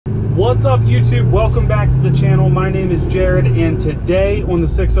What's up YouTube? Welcome back to the channel. My name is Jared, and today on the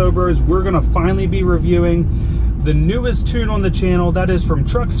 6.0 Bros, we're gonna finally be reviewing the newest tune on the channel. That is from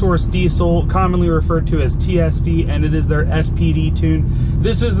Truck Source Diesel, commonly referred to as TSD, and it is their SPD tune.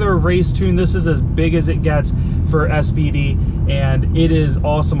 This is their race tune. This is as big as it gets for SPD, and it is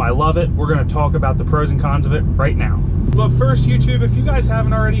awesome. I love it. We're gonna talk about the pros and cons of it right now. But first, YouTube, if you guys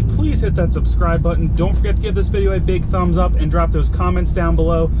haven't already, please hit that subscribe button. Don't forget to give this video a big thumbs up and drop those comments down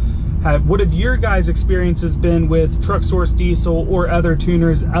below. What have your guys' experiences been with Truck Source Diesel or other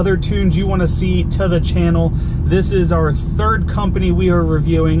tuners, other tunes you want to see to the channel? This is our third company we are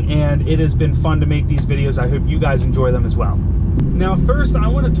reviewing, and it has been fun to make these videos. I hope you guys enjoy them as well. Now first, I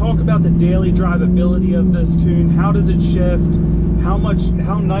want to talk about the daily drivability of this tune. How does it shift? How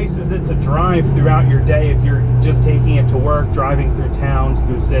nice is it to drive throughout your day if you're just taking it to work, driving through towns,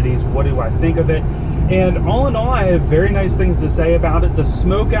 through cities? What do I think of it? And all in all, I have very nice things to say about it. The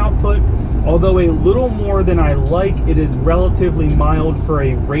smoke output, although a little more than I like, it is relatively mild for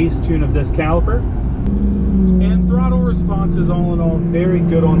a race tune of this caliber. And throttle response is all in all very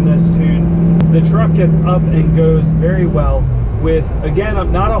good on this tune. The truck gets up and goes very well with, again,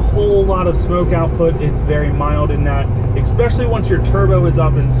 not a whole lot of smoke output. It's very mild in that, especially once your turbo is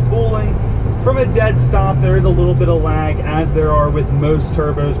up and spooling. From a dead stop, there is a little bit of lag, as there are with most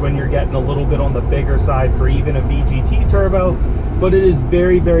turbos when you're getting a little bit on the bigger side for even a VGT turbo, but it is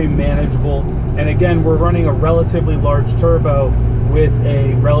very, very manageable. And again, we're running a relatively large turbo with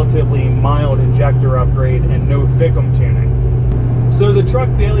a relatively mild injector upgrade and no thickum tuning. So the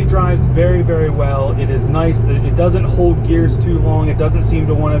truck daily drives very, very well. It is nice that it doesn't hold gears too long. It doesn't seem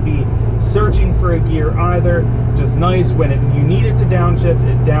to want to be searching for a gear either. Just nice. When you need it to downshift,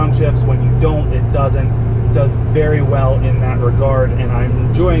 it downshifts. When you don't, it doesn't. It does very well in that regard, and I'm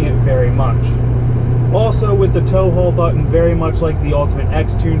enjoying it very much. Also, with the tow haul button, very much like the Ultimate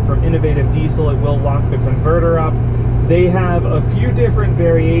X tune from Innovative Diesel, it will lock the converter up. They have a few different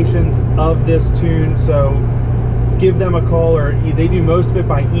variations of this tune, so give them a call, or they do most of it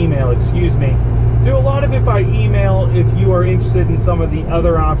by email, excuse me. Do a lot of it by email if you are interested in some of the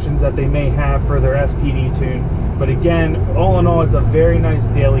other options that they may have for their SPD tune. But again, all in all, it's a very nice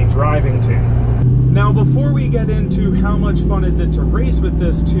daily driving tune. Now, before we get into how much fun is it to race with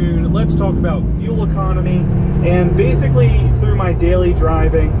this tune, let's talk about fuel economy. And basically, through my daily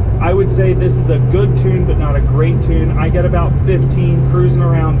driving, I would say this is a good tune, but not a great tune. I get about 15 cruising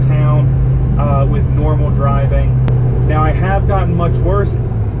around town with normal driving. Now, I have gotten much worse,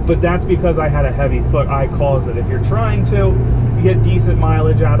 but that's because I had a heavy foot. I caused it. If you're trying to, you get decent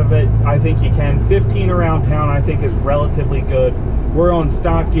mileage out of it. I think you can. 15 around town, I think, is relatively good. We're on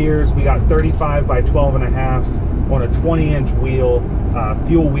stock gears. We got 35 by 12.5s on a 20-inch wheel,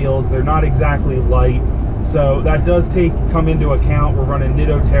 fuel wheels. They're not exactly light, so that does come into account. We're running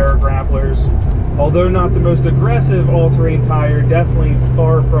Nitto Terra grapplers. Although not the most aggressive all-terrain tire, definitely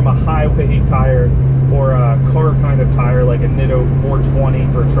far from a highway tire or a car kind of tire like a Nitto 420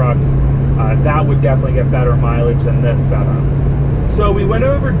 for trucks. That would definitely get better mileage than this setup. So we went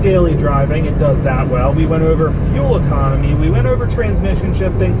over daily driving, it does that well. We went over fuel economy, we went over transmission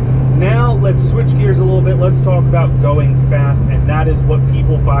shifting. Now let's switch gears a little bit. Let's talk about going fast, and that is what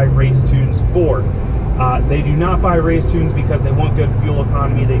people buy race tunes for. They do not buy race tunes because they want good fuel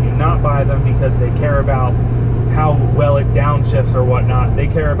economy. They do not buy them because they care about how well it downshifts or whatnot. They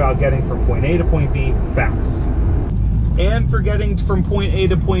care about getting from point A to point B fast. And for getting from point A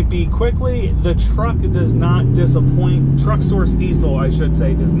to point B quickly, the truck does not disappoint. Truck Source Diesel, I should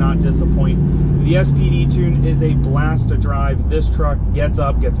say, does not disappoint. The SPD tune is a blast to drive. This truck gets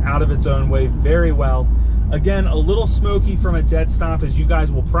up, gets out of its own way very well. Again, a little smoky from a dead stop, as you guys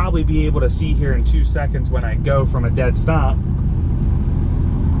will probably be able to see here in 2 seconds when I go from a dead stop.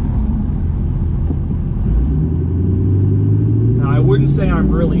 Now, I wouldn't say I'm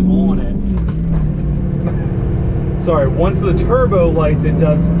really on it. Sorry, once the turbo lights, it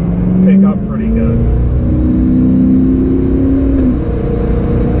does pick up pretty good.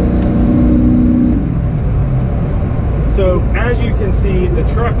 So as you can see, the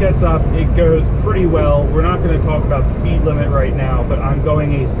truck gets up, it goes pretty well. We're not going to talk about speed limit right now, but I'm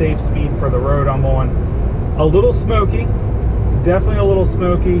going a safe speed for the road I'm on. A little smoky, definitely a little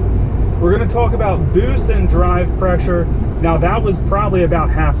smoky. We're going to talk about boost and drive pressure. Now that was probably about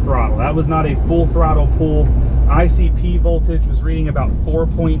half throttle. That was not a full throttle pull. ICP voltage was reading about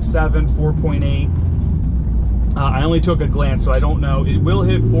 4.7, 4.8. I only took a glance, so I don't know. It will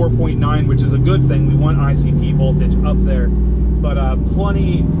hit 4.9, which is a good thing. We want ICP voltage up there. But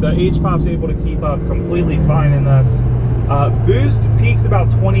plenty, the HPOP's able to keep up completely fine in this. Boost peaks about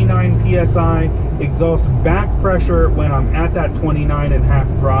 29 psi. Exhaust back pressure when I'm at that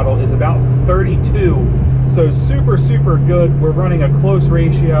 29.5 throttle is about 32. So super, super good. We're running a close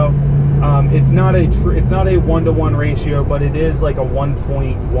ratio. It's not a 1-to-1 ratio, but it is like a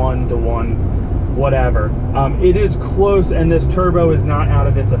 1.1 to 1, whatever. It is close, and this turbo is not out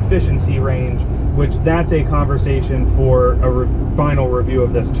of its efficiency range, which that's a conversation for a final review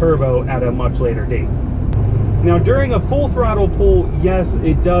of this turbo at a much later date. Now, during a full throttle pull, yes,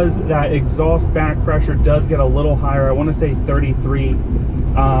 it does, that exhaust back pressure does get a little higher. I want to say 33,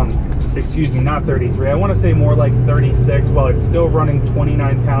 excuse me, not 33. I want to say more like 36 while it's still running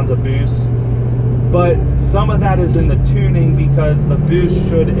 29 pounds of boost. But some of that is in the tuning because the boost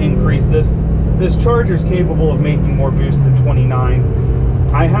should increase. This Charger is capable of making more boost than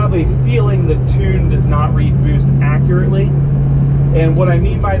 29. I have a feeling the tune does not read boost accurately. And what I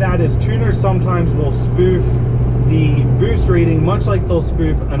mean by that is tuners sometimes will spoof the boost reading, much like they'll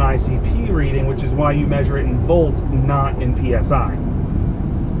spoof an ICP reading, which is why you measure it in volts, not in PSI.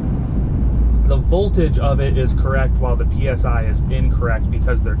 The voltage of it is correct while the PSI is incorrect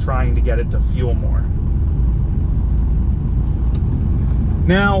because they're trying to get it to fuel more.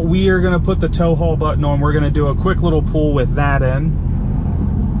 Now we are going to put the tow haul button on. We're going to do a quick little pull with that in.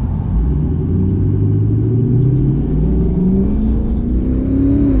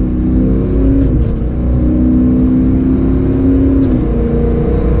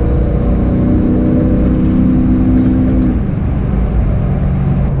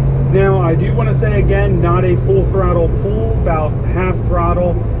 I do want to say again, not a full throttle pull, about half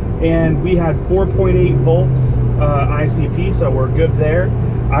throttle, and we had 4.8 volts ICP, so we're good there.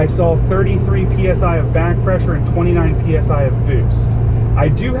 I saw 33 PSI of back pressure and 29 PSI of boost. I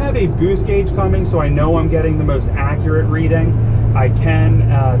do have a boost gauge coming, so I know I'm getting the most accurate reading I can.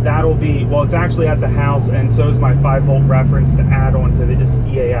 That'll be, well, it's actually at the house, and so is my 5-volt reference to add on to this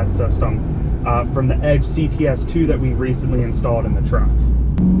EAS system from the Edge CTS2 that we've recently installed in the truck.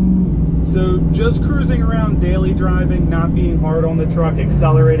 So just cruising around, daily driving, not being hard on the truck,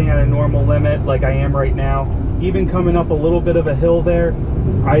 accelerating at a normal limit like I am right now, even coming up a little bit of a hill there,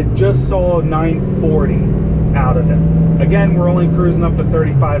 I just saw 940 out of it. Again, we're only cruising up to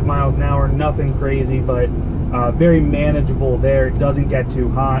 35 miles an hour, nothing crazy, but very manageable there. It doesn't get too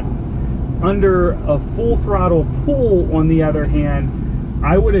hot. Under a full throttle pull, on the other hand,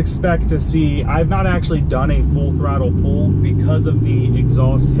 I would expect to see, I've not actually done a full throttle pull because of the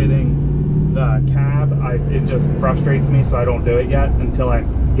exhaust hitting the cab. It just frustrates me, so I don't do it yet until I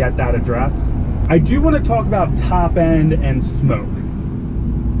get that addressed. I do want to talk about top end and smoke.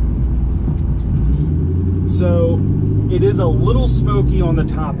 So it is a little smoky on the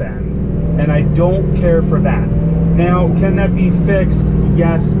top end, and I don't care for that. Now, can that be fixed?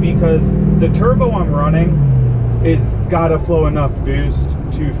 Yes, because the turbo I'm running is gotta flow enough boost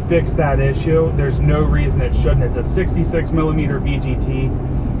to fix that issue. There's no reason it shouldn't. It's a 66mm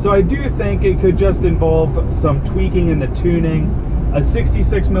VGT. So I do think it could just involve some tweaking in the tuning. A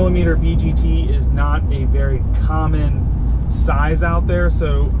 66mm VGT is not a very common size out there,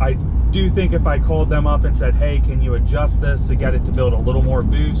 so I do think if I called them up and said, hey, can you adjust this to get it to build a little more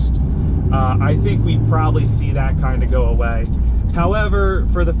boost, I think we'd probably see that kind of go away. However,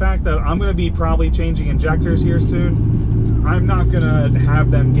 for the fact that I'm going to be probably changing injectors here soon, I'm not going to have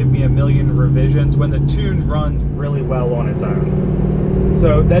them give me a million revisions when the tune runs really well on its own.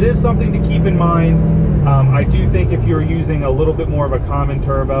 So that is something to keep in mind. I do think if you're using a little bit more of a common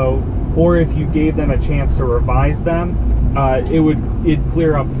turbo, or if you gave them a chance to revise them, it'd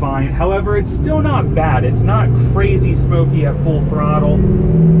clear up fine. However, it's still not bad. It's not crazy smoky at full throttle.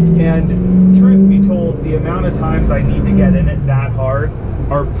 And truth be told, the amount of times I need to get in it that hard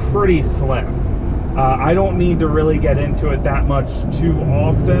are pretty slim. I don't need to really get into it that much too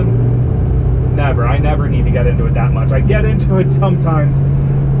often. Never. I never need to get into it that much. I get into it sometimes,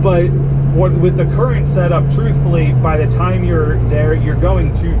 but with the current setup, truthfully, by the time you're there, you're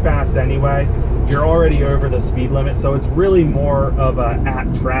going too fast anyway. You're already over the speed limit, so it's really more of a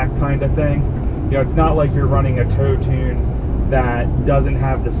at-track kind of thing. You know, it's not like you're running a tow tune that doesn't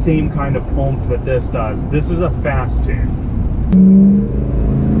have the same kind of oomph that this does. This is a fast tune.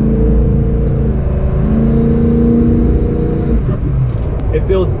 It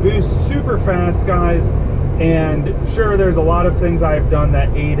builds boost super fast, guys, and sure, there's a lot of things I've done that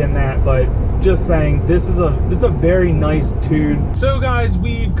aid in that, but just saying, it's a very nice tune. So guys,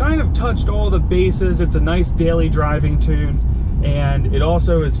 we've kind of touched all the bases. It's a nice daily driving tune, and it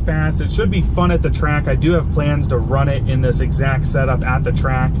also is fast. It should be fun at the track. I do have plans to run it in this exact setup at the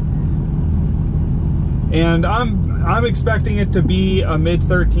track, and I'm expecting it to be a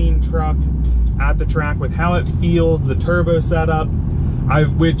mid-13 truck. at the track with how it feels, the turbo setup,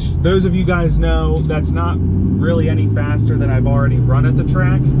 which those of you guys know, that's not really any faster than I've already run at the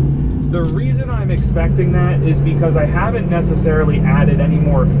track. The reason I'm expecting that is because I haven't necessarily added any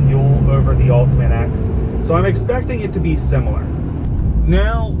more fuel over the Ultimate X, so I'm expecting it to be similar.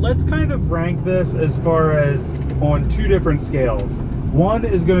 Now, let's kind of rank this as far as on two different scales. One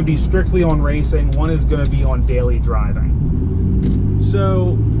is going to be strictly on racing, one is going to be on daily driving.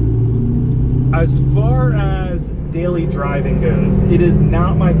 So, as far as daily driving goes, it is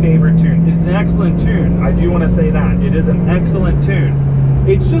not my favorite tune. It's an excellent tune, I do want to say that. It is an excellent tune.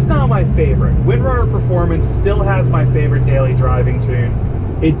 It's just not my favorite. Windrunner Performance still has my favorite daily driving tune.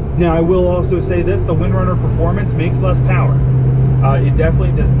 Now, I will also say this, the Windrunner Performance makes less power. It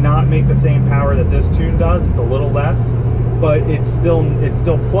definitely does not make the same power that this tune does. It's a little less, but it's still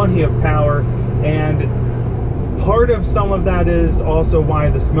plenty of power, and part of some of that is also why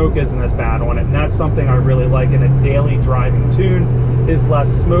the smoke isn't as bad on it, and that's something I really like in a daily driving tune, is less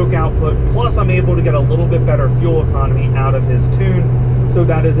smoke output, plus I'm able to get a little bit better fuel economy out of his tune, so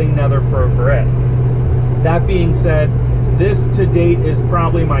that is another pro for it. That being said, this to date is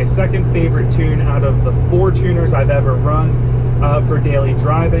probably my second favorite tune out of the 4 tuners I've ever run for daily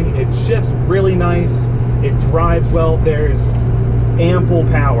driving. It shifts really nice, it drives well, there's ample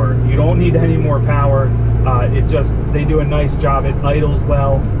power, you don't need any more power. They do a nice job, it idles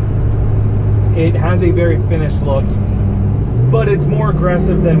well, it has a very finished look, but it's more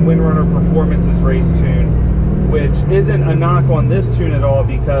aggressive than Windrunner Performance's race tune, which isn't a knock on this tune at all,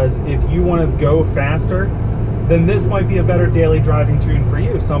 because if you want to go faster, then this might be a better daily driving tune for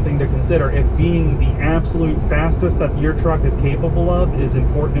you, something to consider. If being the absolute fastest that your truck is capable of is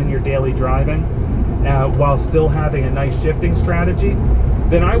important in your daily driving, while still having a nice shifting strategy,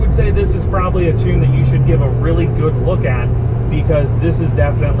 then I would say this is probably a tune that you should give a really good look at, because this is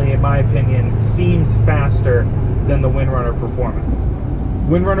definitely, in my opinion, seems faster than the Windrunner Performance.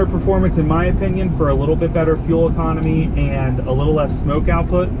 Windrunner Performance, in my opinion, for a little bit better fuel economy and a little less smoke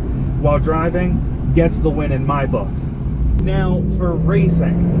output while driving, gets the win in my book. Now, for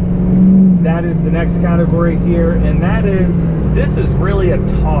racing, that is the next category here, and that is, this is really a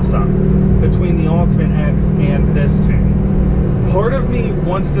toss-up between the Ultimate X and this tune. Part of me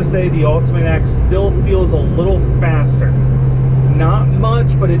wants to say the Ultimate X still feels a little faster. Not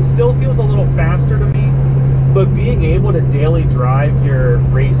much, but it still feels a little faster to me. But being able to daily drive your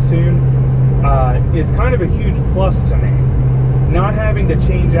race tune is kind of a huge plus to me. Not having to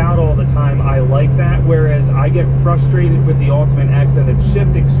change out all the time, I like that, whereas I get frustrated with the Ultimate X and its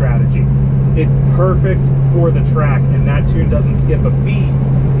shifting strategy. It's perfect for the track, and that tune doesn't skip a beat,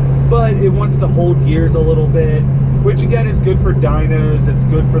 but it wants to hold gears a little bit, which again is good for dynos, it's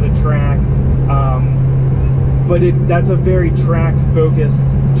good for the track, but that's a very track-focused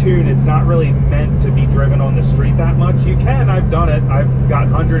tune. It's not really meant to be driven on the street that much. You can, I've done it, I've got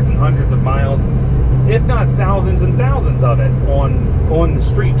hundreds and hundreds of miles, if not thousands and thousands of it on the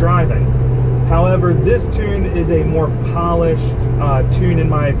street driving. However, this tune is a more polished tune in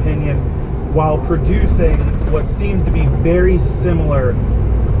my opinion, while producing what seems to be very similar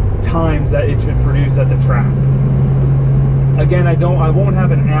times that it should produce at the track. Again, I won't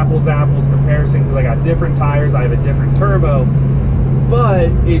have an apples to apples comparison because I got different tires, I have a different turbo, but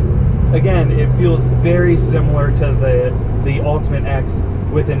it feels very similar to the Ultimate X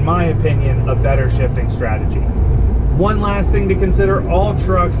with, in my opinion, a better shifting strategy. One last thing to consider, all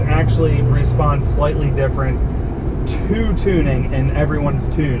trucks actually respond slightly different to tuning in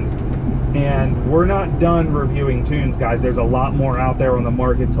everyone's tunes. And we're not done reviewing tunes, guys. There's a lot more out there on the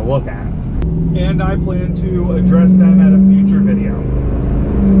market to look at. And I plan to address them at a future video.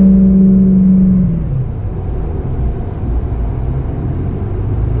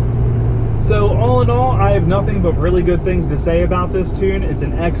 So all in all, I have nothing but really good things to say about this tune. It's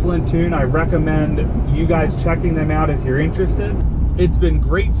an excellent tune. I recommend you guys checking them out if you're interested. It's been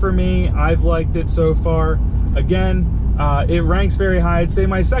great for me. I've liked it so far. Again, it ranks very high. I'd say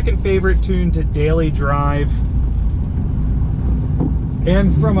my second favorite tune to daily drive.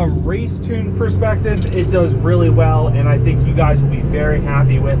 And from a race tune perspective, it does really well, and I think you guys will be very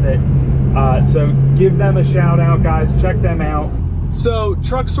happy with it. So give them a shout out, guys. Check them out. So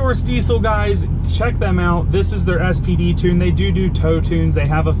Truck Source Diesel, guys, check them out. This is their SPD tune. They do tow tunes. They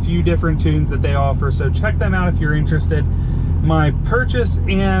have a few different tunes that they offer, so check them out if you're interested. My purchase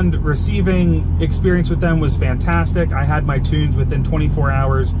and receiving experience with them was fantastic. I had my tunes within 24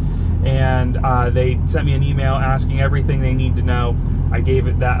 hours, and they sent me an email asking everything they need to know. I gave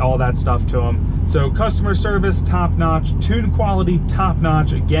it all that stuff to them. So customer service, top-notch. Tune quality,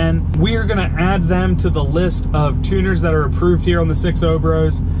 top-notch. Again, we are gonna add them to the list of tuners that are approved here on the 6.0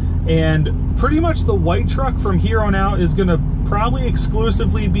 Bros. And pretty much the white truck from here on out is gonna probably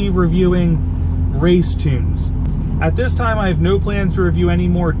exclusively be reviewing race tunes. At this time, I have no plans to review any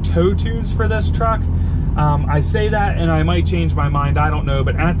more tow tunes for this truck. I say that and I might change my mind, I don't know,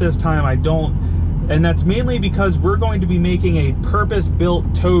 but at this time I don't. And that's mainly because we're going to be making a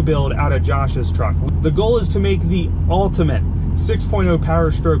purpose-built tow build out of Josh's truck. The goal is to make the ultimate 6.0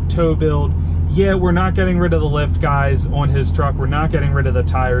 Powerstroke tow build. Yeah, we're not getting rid of the lift, guys, on his truck. We're not getting rid of the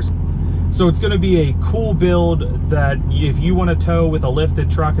tires. So it's going to be a cool build that if you want to tow with a lifted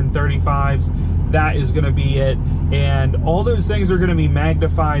truck in 35s, that is going to be it. And all those things are going to be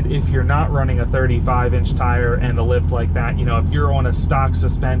magnified if you're not running a 35-inch tire and a lift like that. You know, if you're on a stock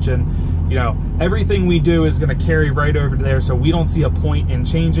suspension, you know, everything we do is going to carry right over to there, so we don't see a point in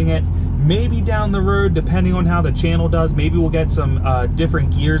changing it. Maybe down the road, depending on how the channel does, maybe we'll get some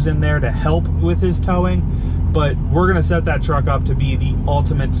different gears in there to help with his towing. But we're going to set that truck up to be the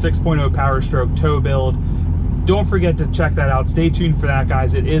ultimate 6.0 Powerstroke tow build. Don't forget to check that out. Stay tuned for that,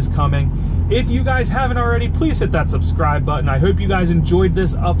 guys. It is coming. If you guys haven't already, please hit that subscribe button. I hope you guys enjoyed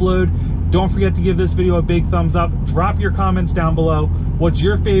this upload. Don't forget to give this video a big thumbs up. Drop your comments down below. What's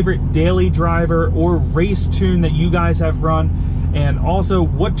your favorite daily driver or race tune that you guys have run? And also,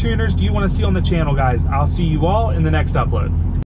 what tuners do you want to see on the channel, guys? I'll see you all in the next upload.